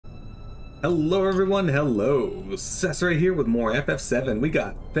Hello everyone, hello. Cess right here with more FF7. We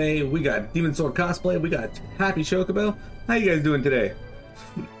got Faye, we got Demon Sword cosplay, we got Happy Chocobo. How you guys doing today?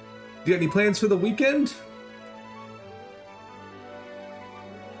 Do you got any plans for the weekend?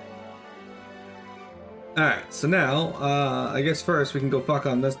 Alright, so now, I guess first we can go fuck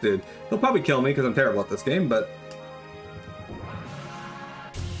on this dude. He'll probably kill me because I'm terrible at this game, but...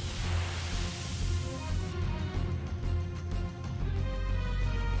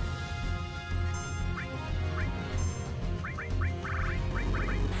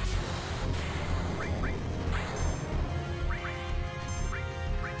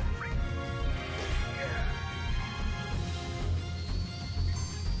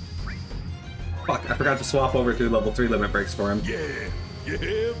 Fuck, I forgot to swap over to level 3 limit breaks for him. Yeah,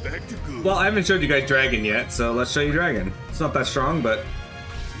 back to good. Well, I haven't showed you guys Dragon yet, so let's show you Dragon. It's not that strong, but...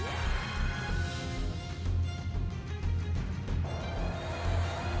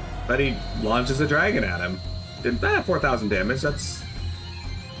 But he launches a Dragon at him. Did 4,000 damage, that's...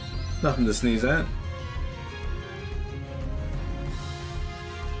 nothing to sneeze at.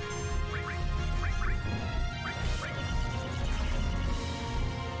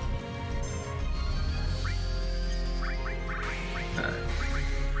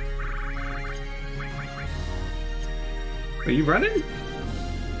 Are you running?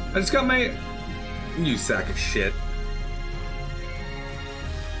 I just got my... You sack of shit.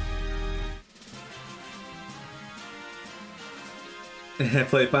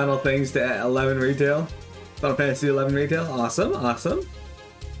 Play Final Things to 11 retail. Final Fantasy 11 retail. Awesome, awesome.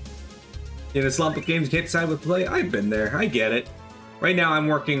 In a slump with games you can't decide what to play. I've been there. I get it. Right now I'm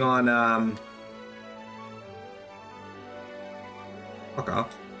working on... Fuck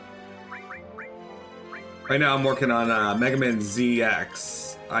off. Right now I'm working on Mega Man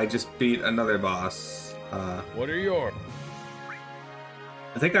ZX. I just beat another boss. What are yours?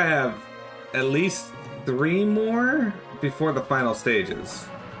 I think I have at least 3 more before the final stages.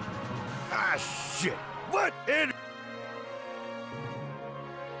 Ah, shit. What? That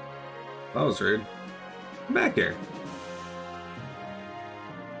was rude. Come back here.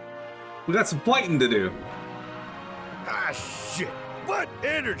 We got some fighting to do. Ah, shit. What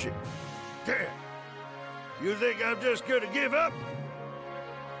energy? Damn. You think I'm just gonna give up?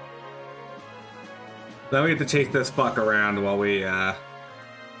 Now we get to chase this fuck around while we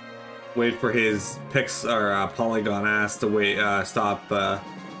wait for his polygon ass to stop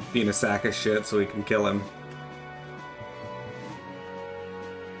being a sack of shit so we can kill him.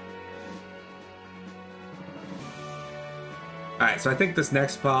 Alright, so I think this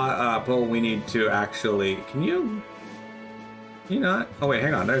next pull we need to actually... Can you not? Oh wait,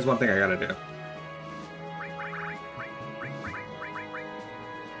 hang on, there's one thing I gotta do.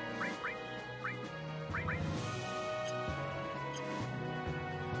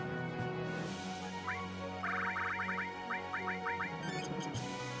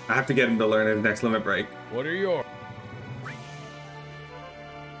 I have to get him to learn his next limit break. What are yours?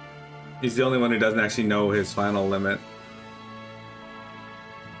 He's the only one who doesn't actually know his final limit.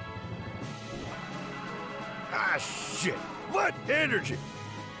 Ah, shit. What energy?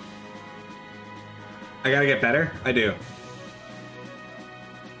 I gotta get better? I do.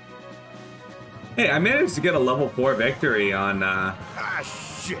 Hey, I managed to get a level 4 victory on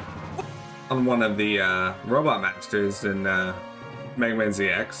shit. on one of the robot masters in Mega Man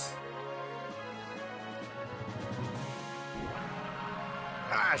ZX.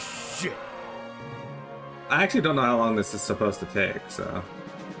 Ah, shit. I actually don't know how long this is supposed to take, so...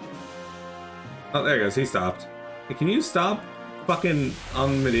 Oh, there he goes, he stopped. Hey, can you stop fucking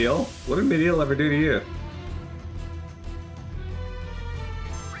on Mediel? What did Mediel ever do to you?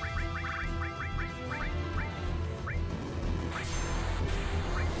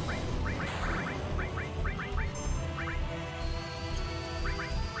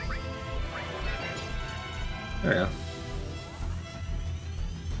 There we go.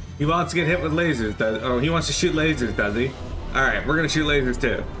 He wants to get hit with lasers, does... Oh, he wants to shoot lasers, does he? Alright, we're gonna shoot lasers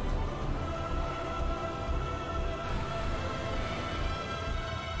too.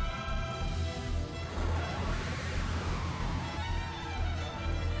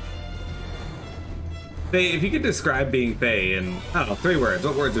 Faye, if you could describe being Faye in, I don't know, 3 words,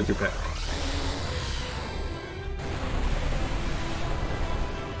 what words would you pick?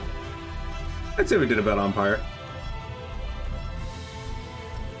 I'd say we did about on par.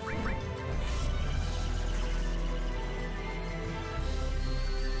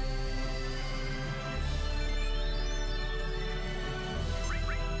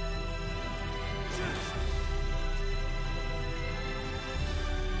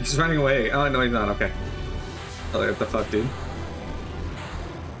 He's running away. Oh, no, he's not. Okay. Oh, what the fuck, dude?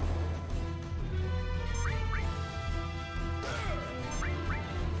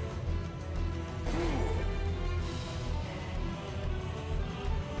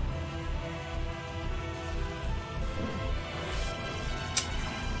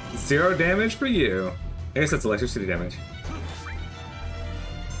 0 damage for you. I guess that's electricity damage.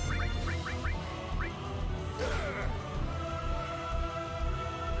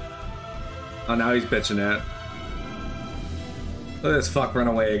 Oh, now he's bitching it. Let this fuck run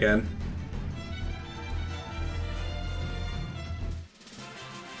away again.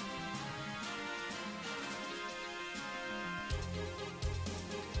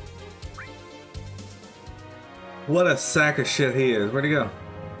 What a sack of shit he is. Where'd he go?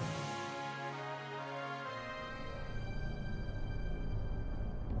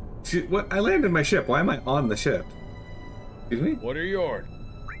 What? I landed my ship. Why am I on the ship? Excuse me? What are your orders?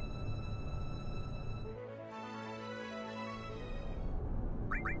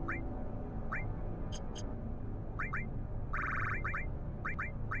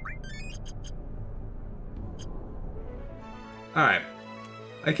 Alright.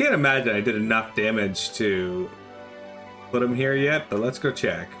 I can't imagine I did enough damage to put him here yet, but let's go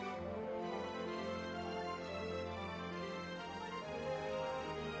check.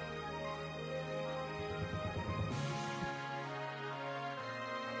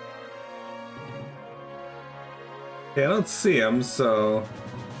 Okay, I don't see him, so...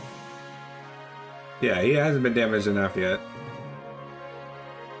 Yeah, he hasn't been damaged enough yet.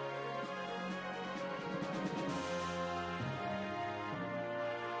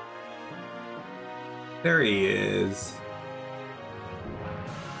 There he is.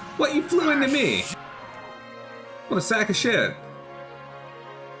 What? You flew into me? What a sack of shit.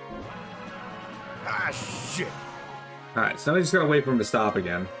 Ah, shit. Alright, so now we just gotta wait for him to stop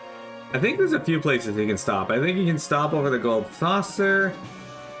again. I think there's a few places he can stop. I think he can stop over the Gold Saucer,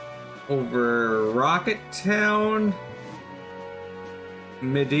 over Rocket Town,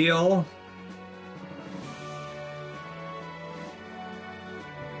 Mideel.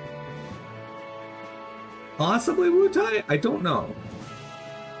 Possibly Wutai? I don't know.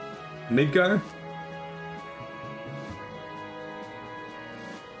 Midgar?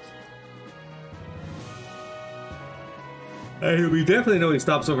 We definitely know he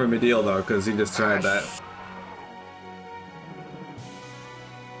stops over Mideel though, because he just tried that.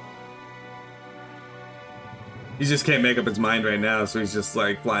 He just can't make up his mind right now, so he's just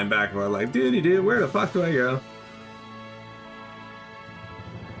like flying back and forth like, dude, where the fuck do I go?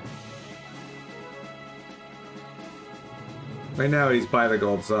 Right now he's by the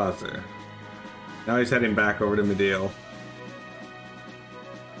Gold Saucer. Now he's heading back over to Mideel.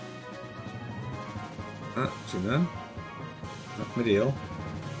 Junon? Not Mideel.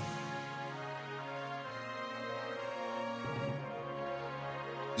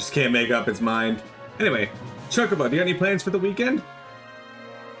 Just can't make up its mind. Anyway, Chocobo, do you have any plans for the weekend?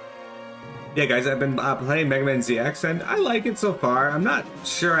 Yeah, guys, I've been playing Mega Man ZX, and I like it so far. I'm not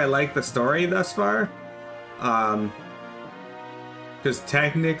sure I like the story thus far. Because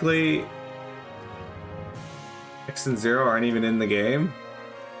technically, X and Zero aren't even in the game.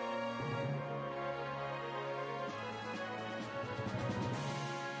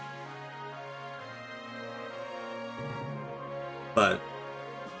 But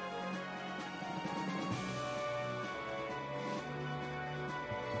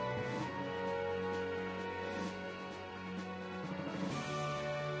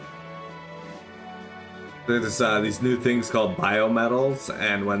there's these new things called biometals,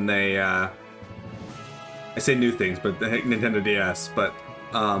 and when they I say new things, but the Nintendo DS, but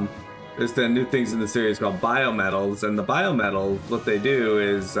there's the new things in the series called biometals, and the biometals, what they do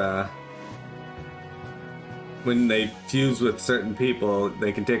is when they fuse with certain people,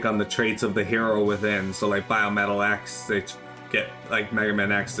 they can take on the traits of the hero within. So like Biometal X, they get like Mega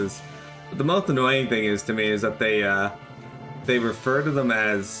Man X's. But the most annoying thing is to me is that they refer to them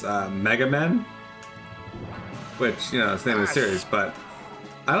as Mega Men, which, you know, it's the name of the series, but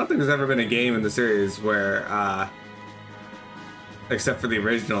I don't think there's ever been a game in the series where, except for the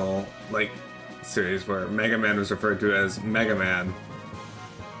original, like, series, where Mega Man was referred to as Mega Man.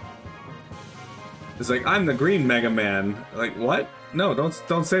 It's like, I'm the green Mega Man. Like, what? No, don't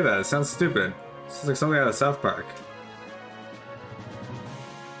say that. It sounds stupid. It sounds like something out of South Park.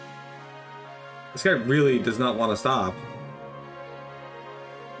 This guy really does not want to stop.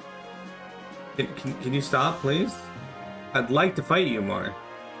 Can you stop, please? I'd like to fight you more.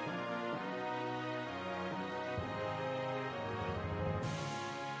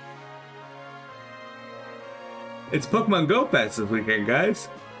 It's Pokemon Go Fest this weekend, guys.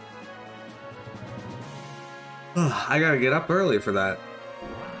 I gotta get up early for that.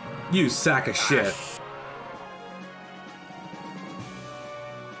 You sack of shit.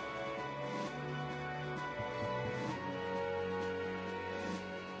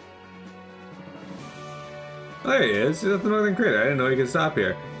 Oh, there he is. He's at the Northern Crater. I didn't know he could stop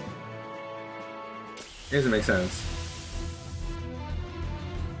here. Doesn't make sense.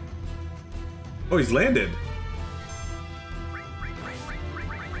 Oh, he's landed.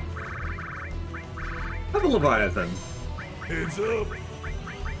 Have a Leviathan. Heads up.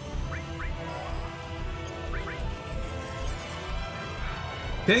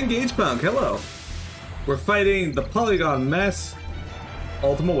 Engage Punk, hello. We're fighting the Polygon Mess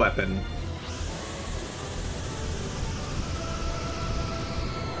Ultimate Weapon.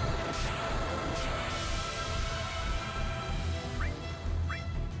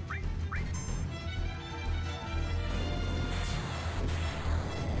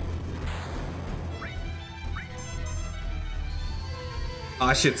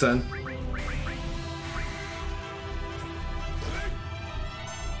 Aw, shit, son.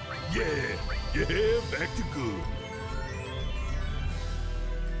 Yeah, back to good.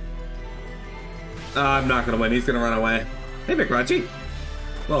 I'm not gonna win. He's gonna run away. Hey, McRunchy.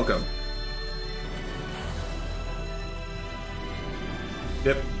 Welcome.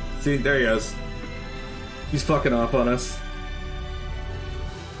 Yep. See, there he goes. He's fucking off on us.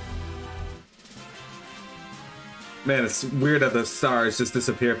 Man, it's weird that the stars just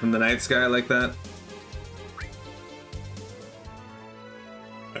disappear from the night sky like that.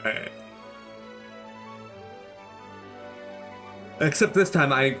 Alright. Except this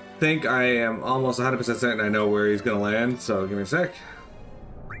time, I think I am almost 100% certain I know where he's gonna land, so give me a sec.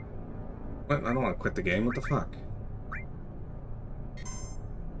 What? I don't want to quit the game. What the fuck?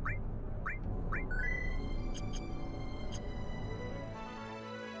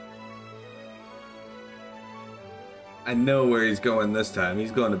 I know where he's going this time.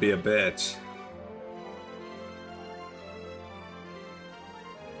 He's going to be a bitch.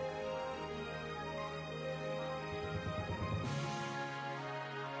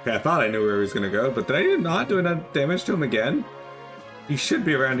 Okay, I thought I knew where he was going to go, but did I not do enough damage to him again? He should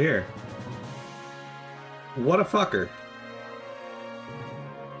be around here. What a fucker.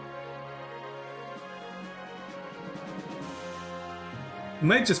 He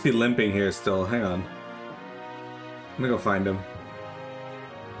might just be limping here still. Hang on. Let me go find him.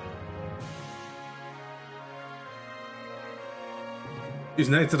 Use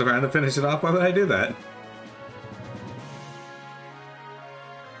Knights of the Round to finish it off? Why would I do that?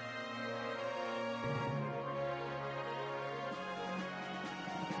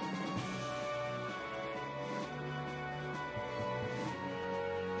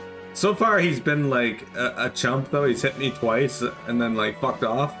 So far, he's been like a chump, though. He's hit me twice and then like fucked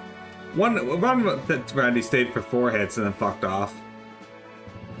off. One round he stayed for 4 hits and then fucked off.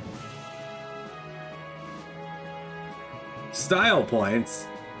 Style points.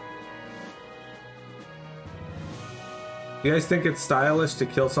 You guys think it's stylish to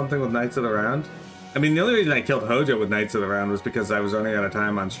kill something with Knights of the Round? I mean, the only reason I killed Hojo with Knights of the Round was because I was running out of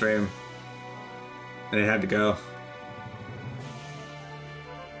time on stream. And it had to go.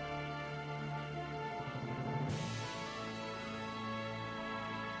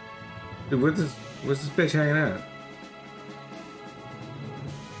 Dude, where's this bitch hanging out?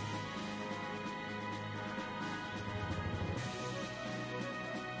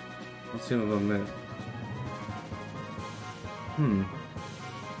 Let's see him a little bit.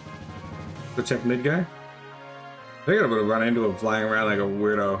 Go check mid guy? I think I would have run into him flying around like a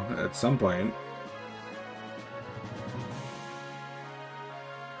weirdo at some point.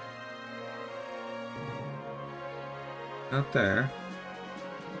 Not there.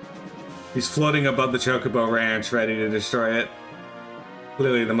 He's floating above the Chocobo Ranch, ready to destroy it.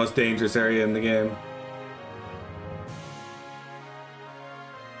 Clearly the most dangerous area in the game.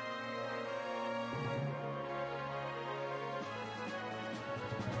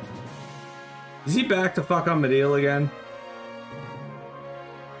 Is he back to fuck on Mideel again?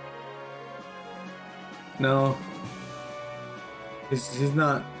 No. He's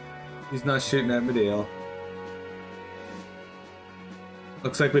not shooting at Mideel.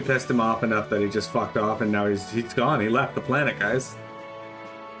 Looks like we pissed him off enough that he just fucked off and now he's gone. He left the planet, guys.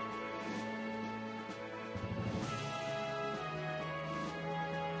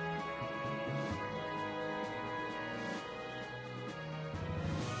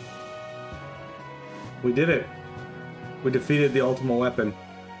 We did it. We defeated the Ultimate Weapon.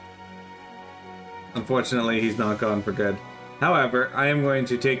 Unfortunately, he's not gone for good. However, I am going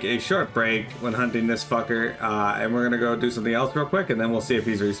to take a short break when hunting this fucker, and we're going to go do something else real quick, and then we'll see if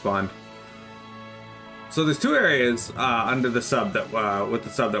he's respawned. So there's 2 areas under the sub that, with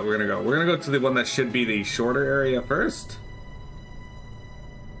the sub that we're going to go. We're going to go to the one that should be the shorter area first.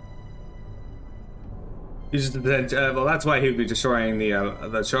 He's just, well, that's why he would be destroying the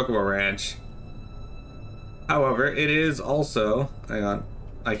Chocobo Ranch. However, it is also... Hang on.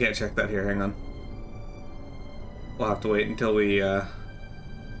 I can't check that here. Hang on. We'll have to wait until we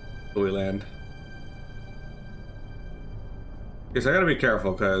land. Because I gotta be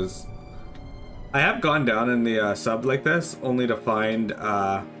careful, because I have gone down in the sub like this, only to find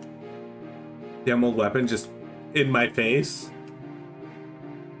the emerald weapon just in my face.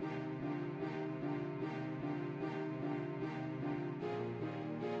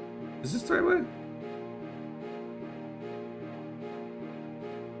 Is this the right way?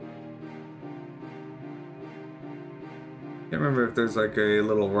 Can't remember if there's like a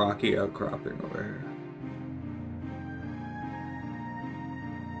little rocky outcropping over here.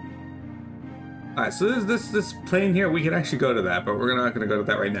 Alright, so there's this plane here. We can actually go to that, but we're not going to go to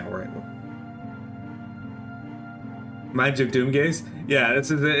that right now, right? Magic Doomgaze? Yeah, this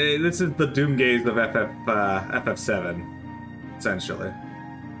is the Doomgaze of FF7, essentially.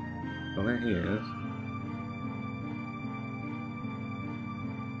 Oh, there he is.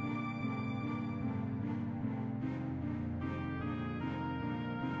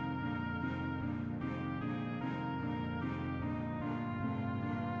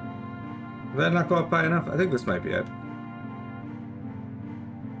 Did that not go up high enough? I think this might be it.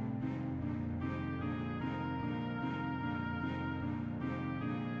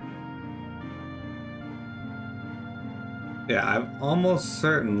 Yeah, I've almost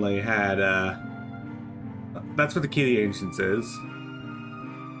certainly had, that's what the Key of the Ancients is.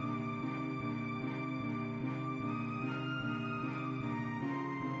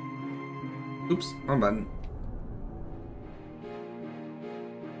 Oops, wrong button.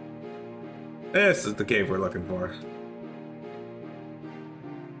 This is the cave we're looking for.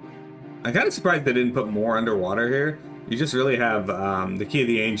 I'm kind of surprised they didn't put more underwater here. You just really have the Key of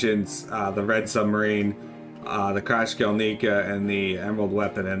the Ancients, the Red Submarine, the Crash Galnica, and the Emerald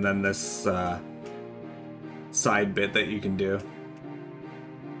Weapon, and then this side bit that you can do.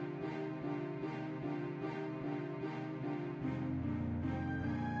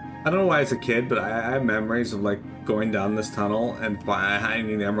 I don't know why as a kid, but I have memories of like going down this tunnel and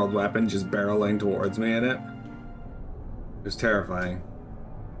finding the Emerald Weapon just barreling towards me in it. It was terrifying.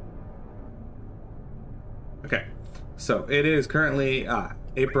 Okay, so it is currently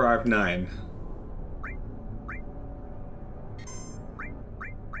April Arc 9.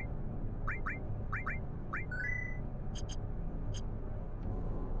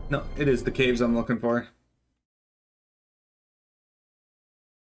 No, it is the caves I'm looking for.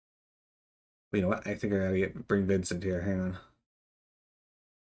 You know what? I think I gotta bring Vincent here. Hang on.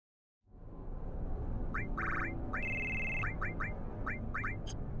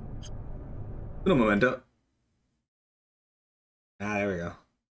 Little memento. Ah, there we go.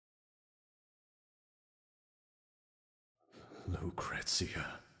 Lucrezia.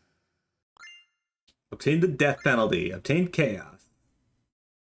 Obtained the death penalty. Obtained chaos.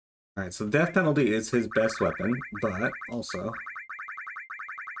 Alright, so the death penalty is his best weapon, but also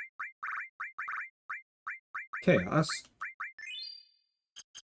chaos.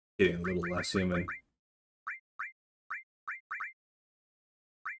 Getting a little less human.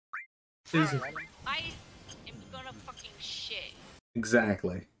 I am gonna fucking shit.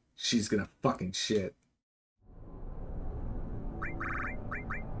 Exactly. She's gonna fucking shit.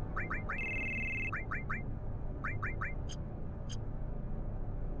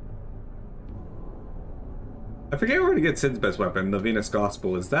 I forget where to get Sid's best weapon, the Venus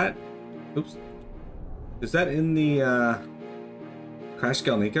Gospel. Is that... Oops. Is that in the, Crash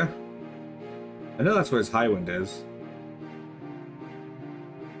Galnica? I know that's where his Highwind is.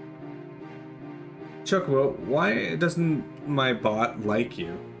 Chocobo, why doesn't my bot like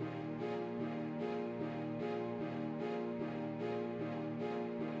you?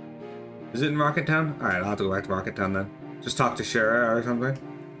 Is it in Rocket Town? Alright, I'll have to go back to Rocket Town then. Just talk to Shara or something.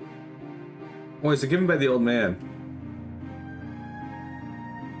 Oh, is it given by the old man?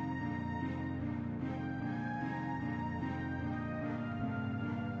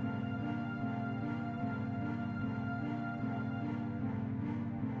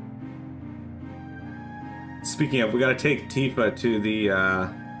 Speaking of, we gotta take Tifa to the,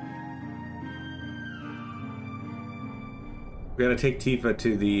 we gotta take Tifa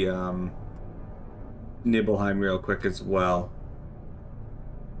to the, Nibelheim real quick as well.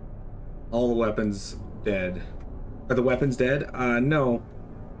 All the weapons dead. Are the weapons dead? No.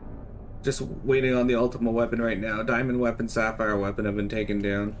 Just waiting on the ultimate weapon right now. Diamond weapon, Sapphire weapon have been taken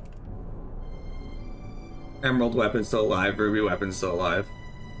down. Emerald weapon still alive, Ruby weapon still alive.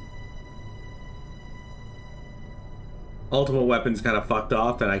 Ultimate weapon's kind of fucked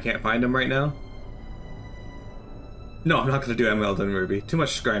off and I can't find him right now. No, I'm not gonna do Emerald and Ruby. Too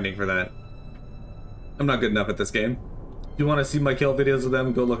much grinding for that. I'm not good enough at this game. If you want to see my kill videos of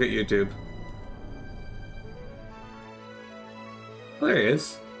them, go look at YouTube. There he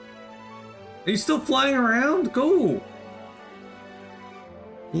is. Are you still flying around? Go!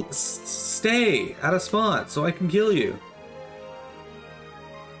 Stay at a spot so I can kill you.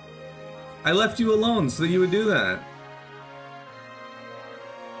 I left you alone so that you would do that.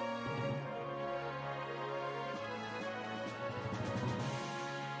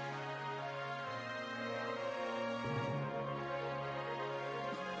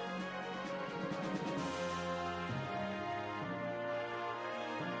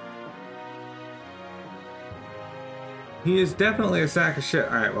 He is definitely a sack of shit.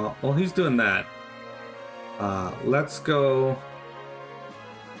 Alright, well, while he's doing that, let's go.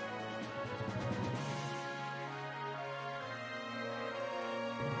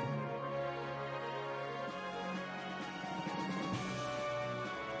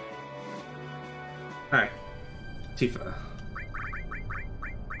 Alright, Tifa.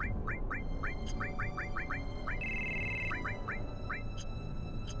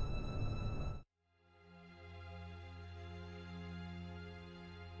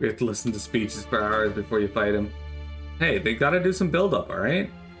 We have to listen to speeches for hours before you fight him. Hey, they gotta do some build-up, alright?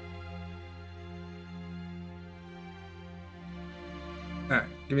 Alright,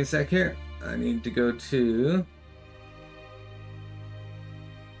 give me a sec here. I need to go to...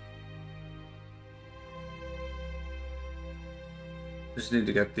 Just need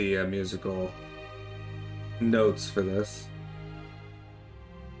to get the musical notes for this.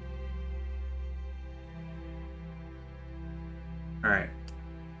 Alright.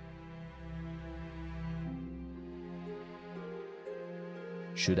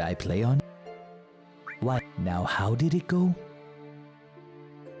 Should I play on? Why? Now how did it go?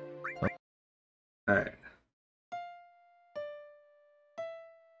 Alright.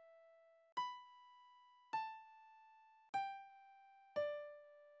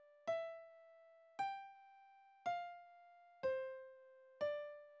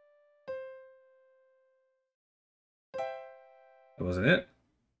 That wasn't it.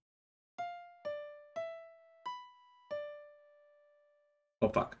 Oh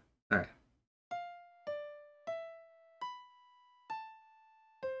fuck. Alright.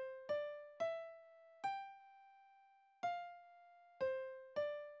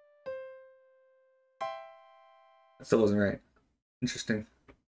 That still wasn't right. Interesting.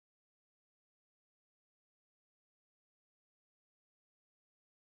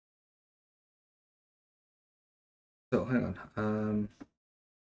 So hang on.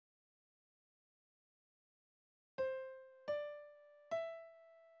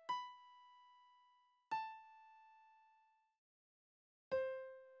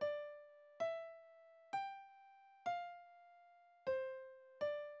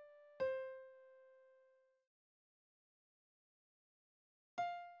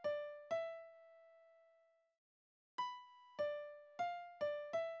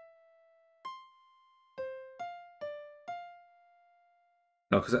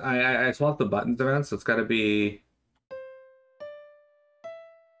 No, because I swapped the buttons around, so it's got to be...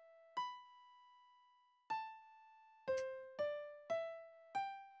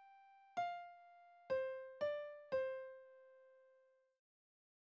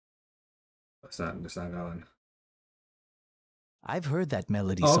 It's not going. I've heard that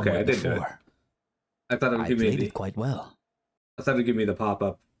melody Oh, somewhere okay, I did do it. before. I thought it would I give me played the... it quite well. I thought it would give me the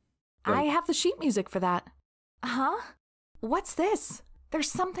pop-up. I have the sheet music for that. Huh? What's this? There's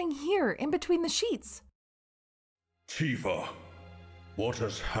something here, in between the sheets. Tifa, what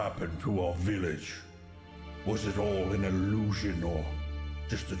has happened to our village? Was it all an illusion or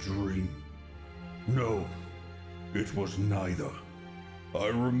just a dream? No, it was neither. I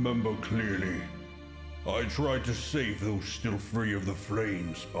remember clearly. I tried to save those still free of the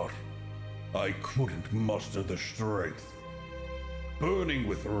flames, but I couldn't muster the strength. Burning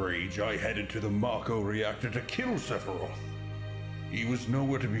with rage, I headed to the Mako reactor to kill Sephiroth. He was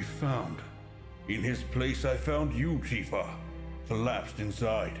nowhere to be found. In his place, I found you, Tifa, collapsed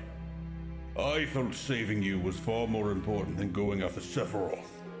inside. I felt saving you was far more important than going after Sephiroth.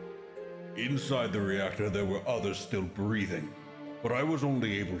 Inside the reactor, there were others still breathing, but I was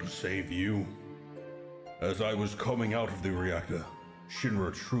only able to save you. As I was coming out of the reactor,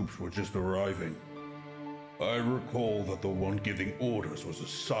 Shinra troops were just arriving. I recall that the one giving orders was a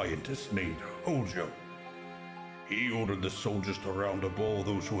scientist named Hojo. He ordered the soldiers to round up all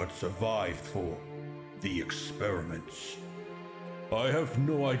those who had survived for the experiments. I have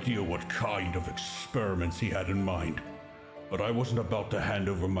no idea what kind of experiments he had in mind, but I wasn't about to hand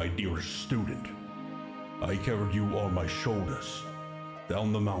over my dearest student. I carried you on my shoulders,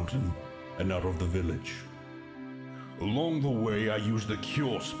 down the mountain and out of the village. Along the way, I used the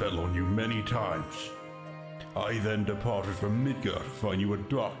cure spell on you many times. I then departed from Midgar to find you a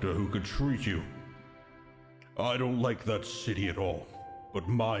doctor who could treat you. I don't like that city at all, but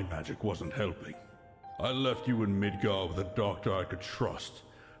my magic wasn't helping. I left you in Midgar with a doctor I could trust,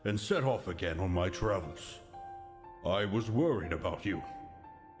 and set off again on my travels. I was worried about you,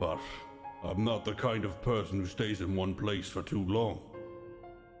 but I'm not the kind of person who stays in one place for too long.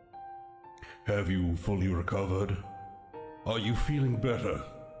 Have you fully recovered? Are you feeling better?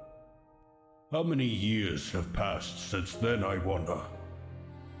 How many years have passed since then, I wonder?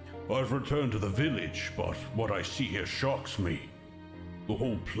 I've returned to the village, but what I see here shocks me. The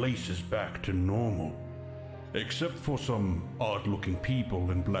whole place is back to normal, except for some odd-looking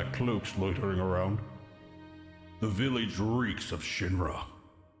people in black cloaks loitering around. The village reeks of Shinra,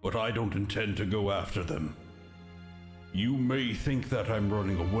 but I don't intend to go after them. You may think that I'm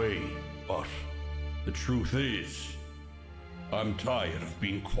running away, but the truth is, I'm tired of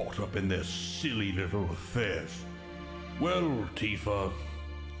being caught up in their silly little affairs. Well, Tifa,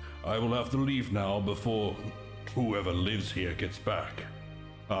 I will have to leave now before whoever lives here gets back.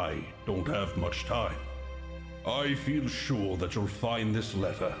 I don't have much time. I feel sure that you'll find this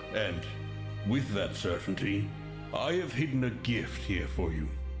letter, and with that certainty, I have hidden a gift here for you.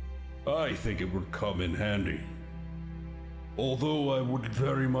 I think it would come in handy. Although I would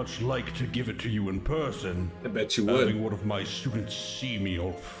very much like to give it to you in person, I bet you would. Having one of my students see me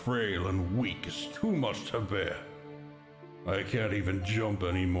all frail and weak is too much to bear. I can't even jump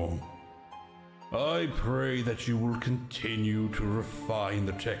anymore. I pray that you will continue to refine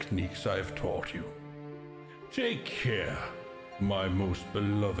the techniques I've taught you. Take care, my most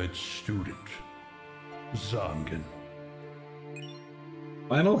beloved student, Zangen.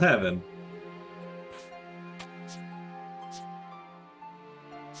 Final Heaven.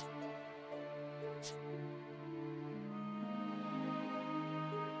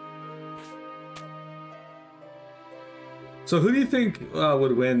 So who do you think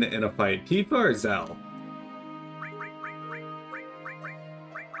would win in a fight, Tifa or Zell?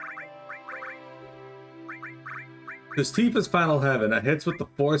 Because Tifa's Final Heaven, it hits with the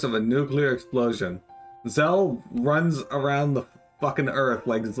force of a nuclear explosion. Zell runs around the fucking earth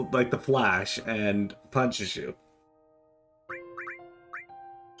like the Flash and punches you.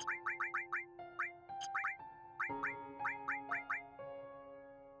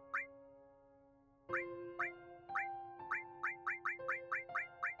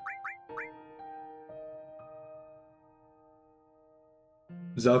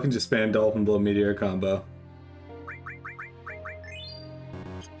 Zell can just spam Dolphin Blow Meteor combo.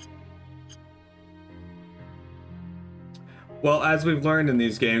 Well, as we've learned in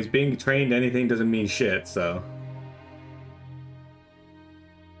these games, being trained anything doesn't mean shit, so...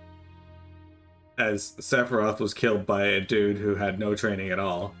 As Sephiroth was killed by a dude who had no training at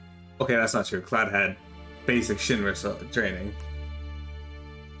all. Okay, that's not true. Cloud had basic Shinra training.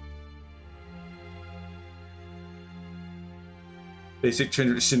 Basic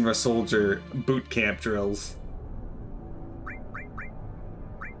Shinra soldier boot camp drills.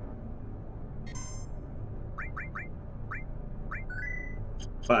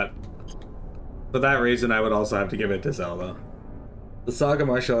 But for that reason, I would also have to give it to Zelda. The Saga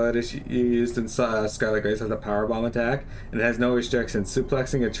martial art is used in Scarlet Grace as a powerbomb attack, and it has no restrictions.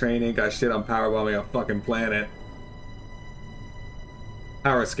 Suplexing a train ain't got shit on powerbombing a fucking planet.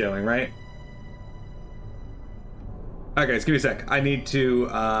 Power scaling, right? Alright guys, give me a sec. I need to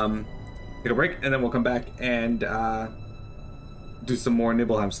take a break, and then we'll come back and do some more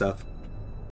Nibelheim stuff.